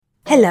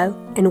Hello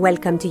and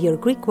welcome to Your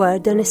Greek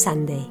Word on a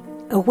Sunday,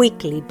 a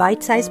weekly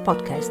bite-sized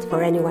podcast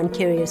for anyone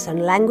curious on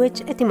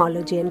language,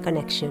 etymology and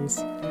connections.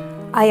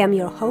 I am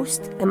your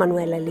host,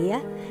 Emanuela Lia,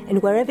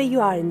 and wherever you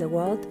are in the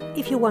world,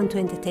 if you want to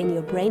entertain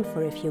your brain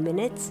for a few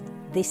minutes,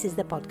 this is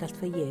the podcast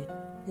for you.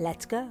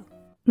 Let's go!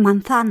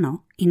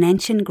 Manthano in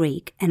ancient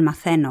Greek and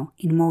matheno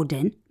in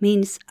modern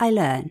means I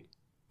learn.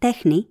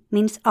 Techni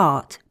means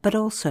art, but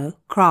also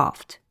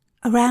craft.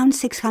 Around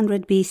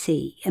 600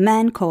 BC, a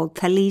man called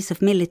Thales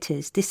of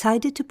Miletus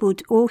decided to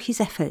put all his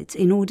efforts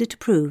in order to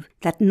prove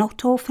that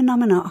not all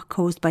phenomena are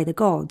caused by the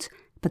gods,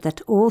 but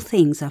that all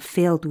things are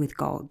filled with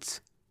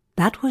gods.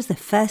 That was the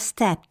first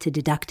step to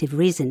deductive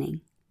reasoning.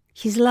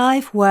 His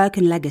life, work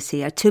and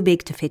legacy are too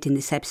big to fit in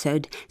this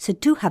episode, so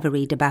do have a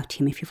read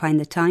about him if you find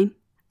the time.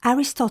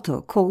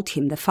 Aristotle called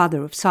him the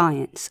father of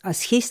science,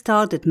 as he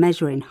started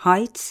measuring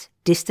heights,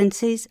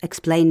 distances,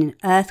 explaining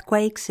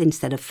earthquakes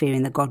instead of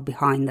fearing the god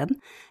behind them,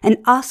 and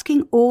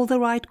asking all the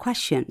right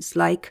questions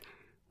like,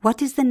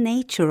 what is the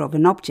nature of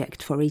an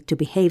object for it to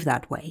behave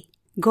that way?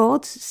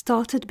 Gods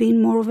started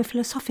being more of a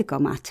philosophical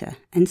matter,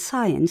 and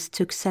science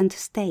took center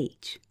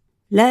stage.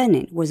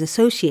 Learning was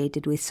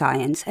associated with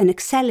science, and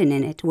excelling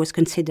in it was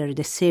considered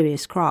a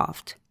serious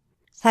craft.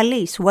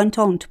 Thales went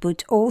on to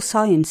put all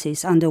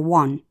sciences under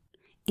one.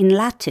 In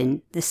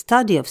Latin, the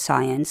study of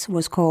science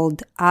was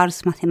called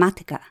ars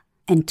mathematica,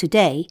 and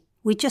today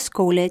we just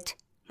call it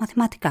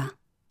mathematica.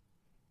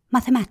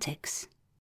 Mathematics.